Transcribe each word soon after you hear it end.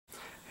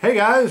Hey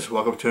guys,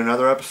 welcome to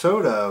another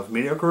episode of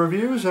Mediocre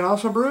Reviews and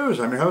also Brews.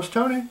 I'm your host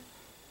Tony.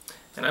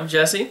 And I'm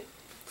Jesse.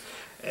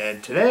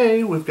 And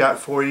today we've got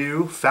for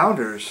you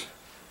Founders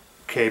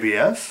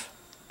KBS.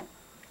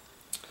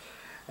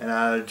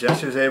 And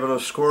Jesse was able to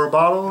score a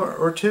bottle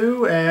or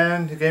two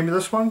and he gave me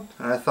this one.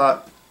 And I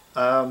thought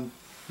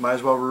might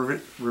as well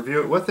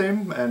review it with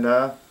him and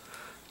go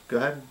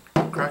ahead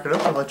and crack it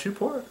up and let you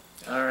pour it.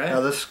 Alright.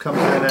 Now this comes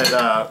in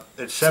at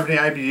it's 70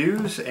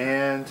 IBUs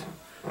and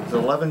it's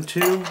 11.2.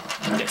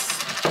 Yes.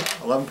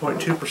 11.2%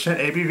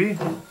 ABV.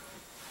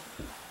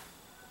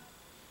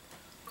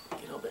 Get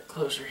a little bit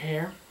closer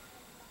here.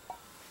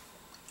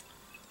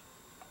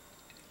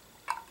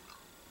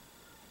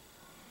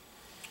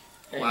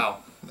 And Wow.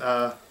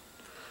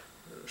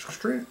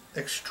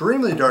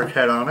 Extremely dark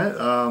head on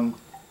it.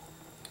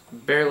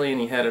 barely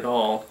any head at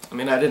all. I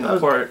mean, I didn't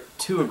pour it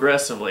too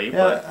aggressively, Yeah,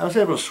 but I was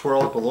able to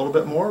swirl up a little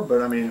bit more,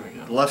 but I mean,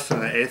 less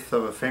than an eighth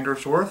of a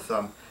finger's worth.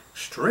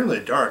 Extremely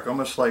dark,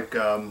 almost like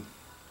a,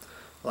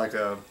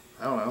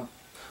 I don't know,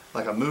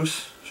 like a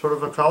mousse sort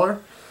of a color.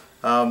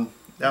 Now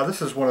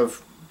this is one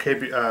of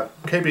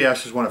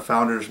KBS is one of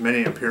Founders'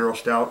 many Imperial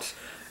stouts,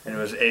 and it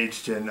was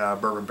aged in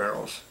bourbon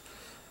barrels.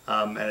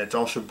 And it's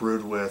also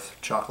brewed with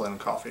chocolate and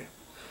coffee.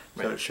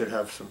 So it should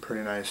have some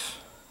pretty nice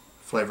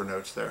flavor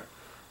notes there.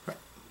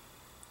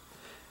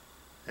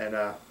 And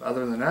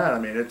other than that, I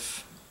mean,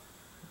 it's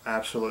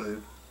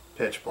absolutely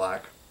pitch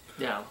black.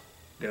 yeah.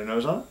 Get a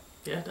nose on it?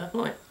 Yeah,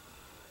 definitely.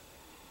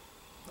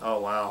 Oh,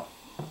 wow.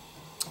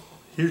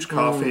 Huge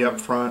coffee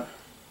up front.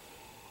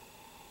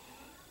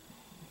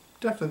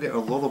 Definitely getting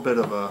a little bit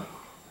of a,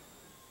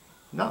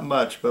 not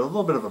much, but a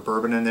little bit of a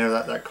bourbon in there.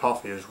 That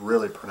coffee is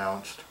really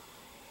pronounced.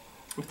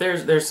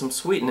 There's some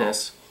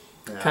sweetness,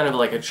 kind of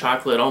like a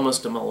chocolate,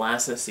 almost a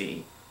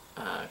molassesy,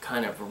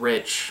 kind of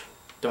rich,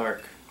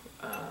 dark.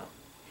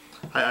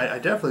 I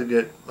definitely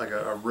get like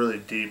a really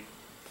deep,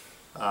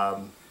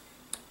 sort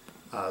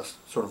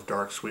of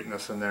dark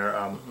sweetness in there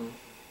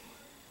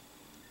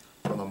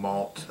from the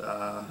malt.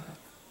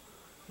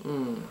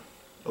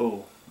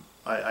 Oh,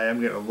 I am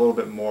getting a little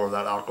bit more of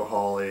that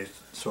alcohol-y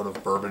sort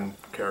of bourbon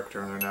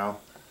character in there now.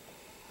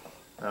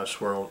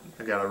 Swirl,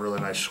 I got a really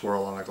nice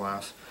swirl on the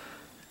glass.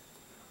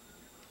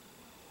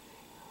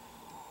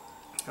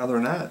 Other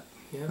than that,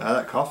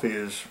 that coffee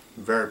is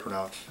very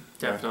pronounced.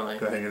 Definitely.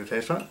 Go ahead and get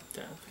a taste on it.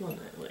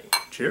 Definitely.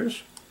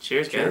 Cheers.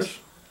 Cheers, guys. Cheers.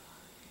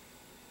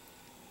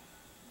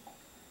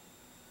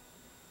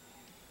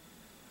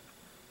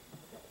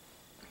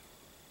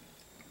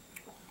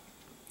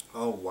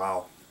 Oh,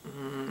 wow.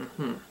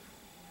 Mm-hmm.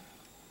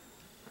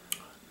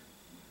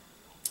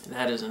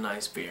 That is a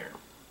nice beer.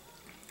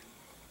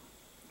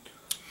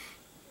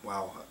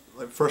 Wow.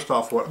 First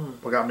off, what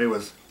got me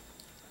was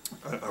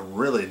a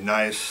really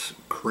nice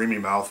creamy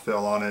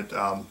mouthfeel on it.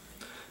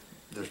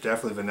 There's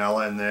definitely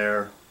vanilla in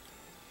there.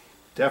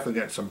 Definitely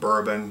getting some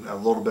bourbon, a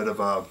little bit of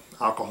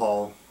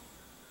alcohol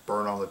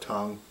burn on the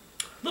tongue.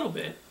 A little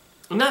bit.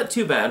 Not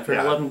too bad for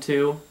an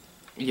 11.2.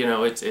 You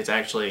know, it's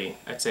actually,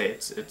 I'd say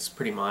it's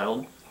pretty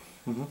mild.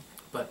 Mm-hmm.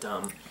 But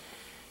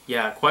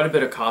yeah, quite a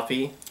bit of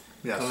coffee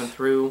coming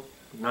through.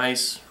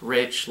 Nice,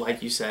 rich,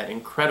 like you said,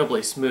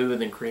 incredibly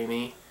smooth and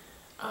creamy.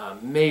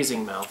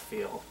 Amazing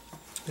mouthfeel.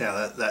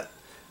 Yeah,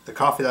 the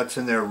coffee that's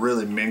in there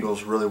really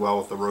mingles really well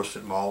with the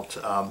roasted malt.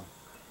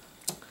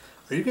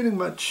 Are you getting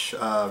much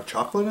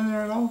chocolate in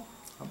there at all?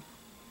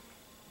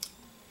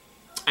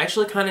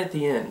 Actually, kind of at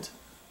the end.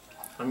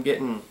 I'm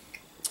getting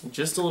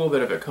just a little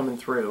bit of it coming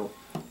through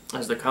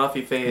as the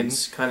coffee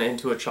fades kind of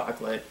into a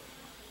chocolate.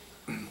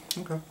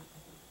 Okay.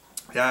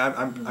 Yeah,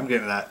 I'm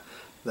getting that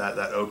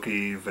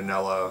oaky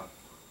vanilla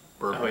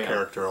bourbon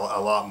character a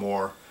lot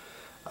more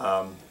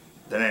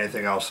than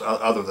anything else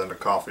other than the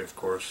coffee, of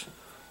course.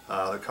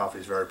 The coffee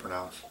is very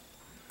pronounced.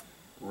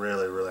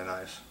 Really, really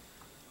nice.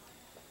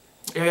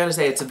 Yeah, I gotta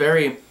say, it's a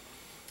very,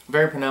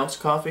 very pronounced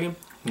coffee,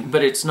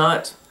 but it's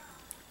not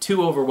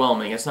too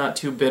overwhelming. It's not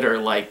too bitter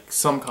like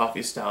some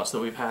coffee stouts that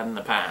we've had in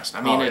the past.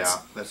 I mean,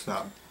 that's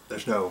not.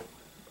 There's no.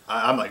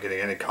 I'm not getting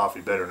any coffee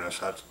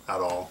bitterness at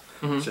all.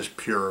 It's just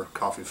pure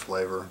coffee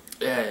flavor.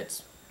 Yeah,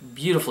 it's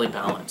beautifully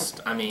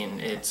balanced. I mean,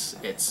 it's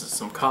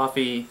some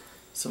coffee,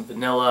 some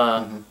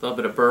vanilla, a little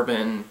bit of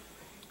bourbon,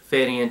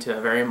 fading into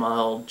a very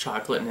mild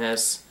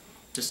chocolateness,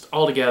 just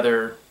all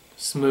together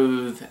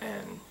smooth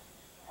and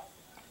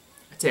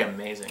I'd say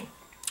amazing.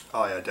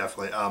 Oh yeah,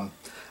 definitely.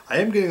 I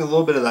am getting a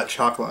little bit of that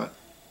chocolate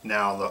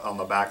now on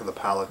the back of the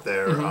palate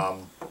there.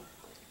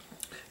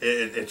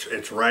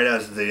 It's right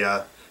as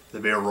the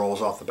beer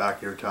rolls off the back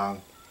of your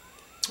tongue.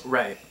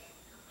 Right.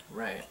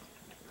 Right.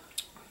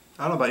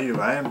 I don't know about you,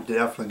 but I am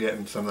definitely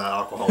getting some of that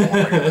alcohol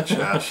warming in the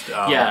chest.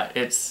 Yeah,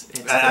 it's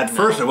at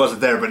first it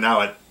wasn't there, but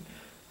now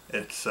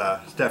it's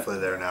definitely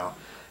there now.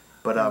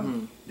 But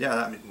yeah,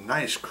 that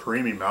nice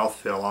creamy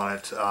mouthfeel on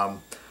it.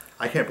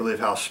 I can't believe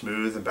how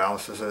smooth and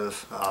balanced this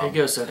is. It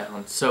goes so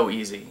down so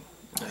easy.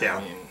 Yeah.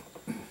 I mean,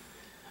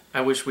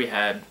 I wish we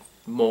had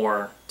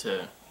more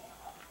to.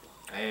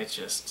 It's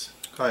just.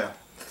 Oh yeah.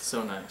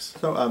 So nice.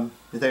 So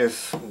you think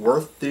it's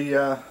worth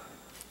the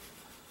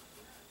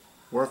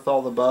worth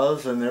all the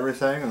buzz and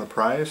everything and the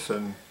price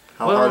and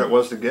how Well, hard it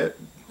was to get?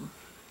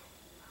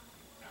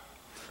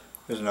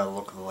 There's another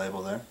look at the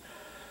label there.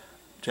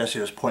 Jesse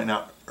was pointing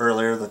out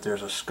earlier that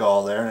there's a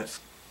skull there, and it's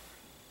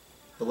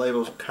the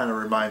label kind of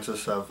reminds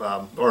us of,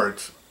 or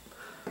it's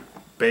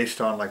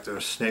based on like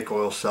the snake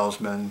oil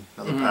salesman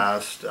of the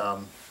past.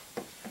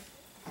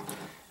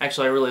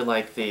 Actually, I really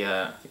like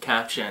the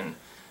caption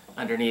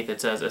underneath.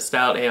 It says, a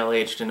stout ale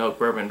aged in oak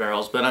bourbon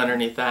barrels, but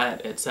underneath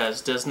that it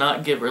says, does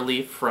not give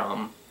relief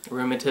from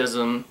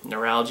rheumatism,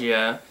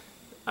 neuralgia,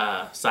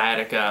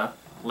 sciatica,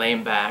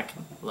 lame back,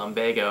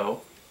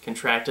 lumbago,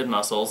 contracted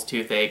muscles,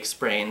 toothache,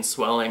 sprains,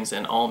 swellings,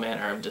 and all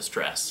manner of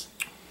distress.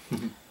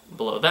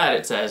 Below that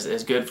it says,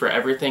 is good for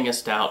everything a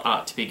stout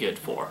ought to be good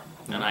for.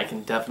 And I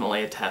can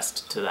definitely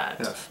attest to that.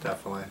 Yes,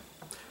 definitely.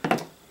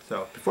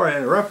 So before I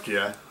interrupted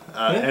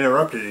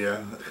you,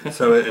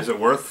 so is it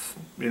worth,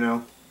 you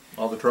know,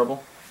 all the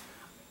trouble?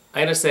 I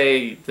gotta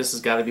say, this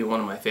has got to be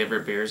one of my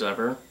favorite beers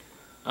ever.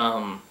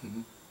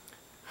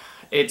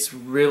 It's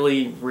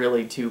really,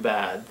 really too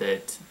bad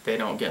that they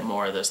don't get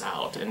more of this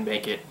out and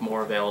make it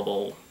more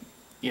available,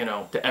 you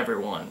know, to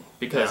everyone,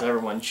 because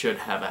everyone should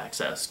have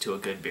access to a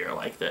good beer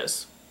like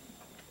this.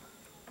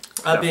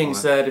 That being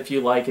said, if you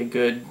like a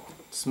good,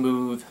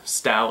 smooth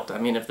stout, I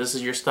mean, if this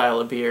is your style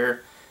of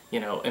beer, you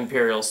know,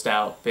 Imperial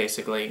stout,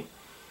 basically,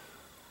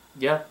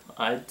 yeah,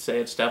 I'd say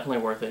it's definitely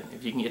worth it.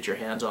 If you can get your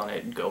hands on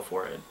it, go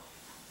for it.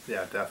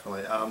 Yeah,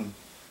 definitely. I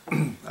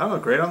don't know,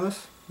 grade on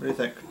this? What do you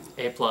think?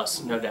 A+,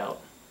 no doubt.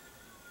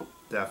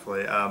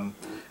 Definitely.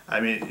 I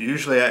mean,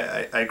 usually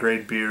I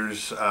grade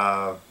beers,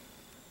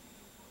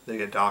 they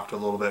get docked a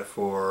little bit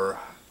for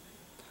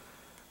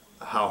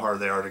how hard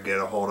they are to get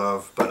a hold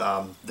of,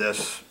 but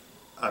this,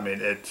 I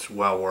mean, it's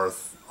well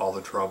worth all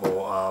the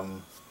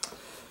trouble,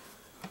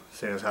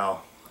 seeing as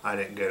how I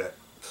didn't get it.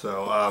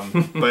 So,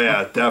 but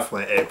yeah,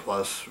 definitely A+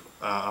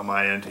 on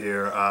my end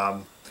here.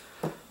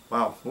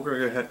 Wow, we're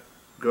going to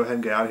go ahead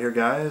and get out of here,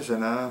 guys,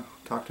 and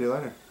talk to you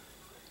later.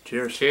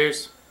 Cheers.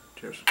 Cheers.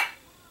 Cheers.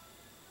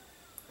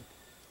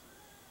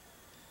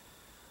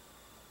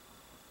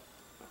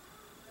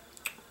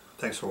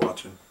 Thanks for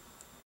watching.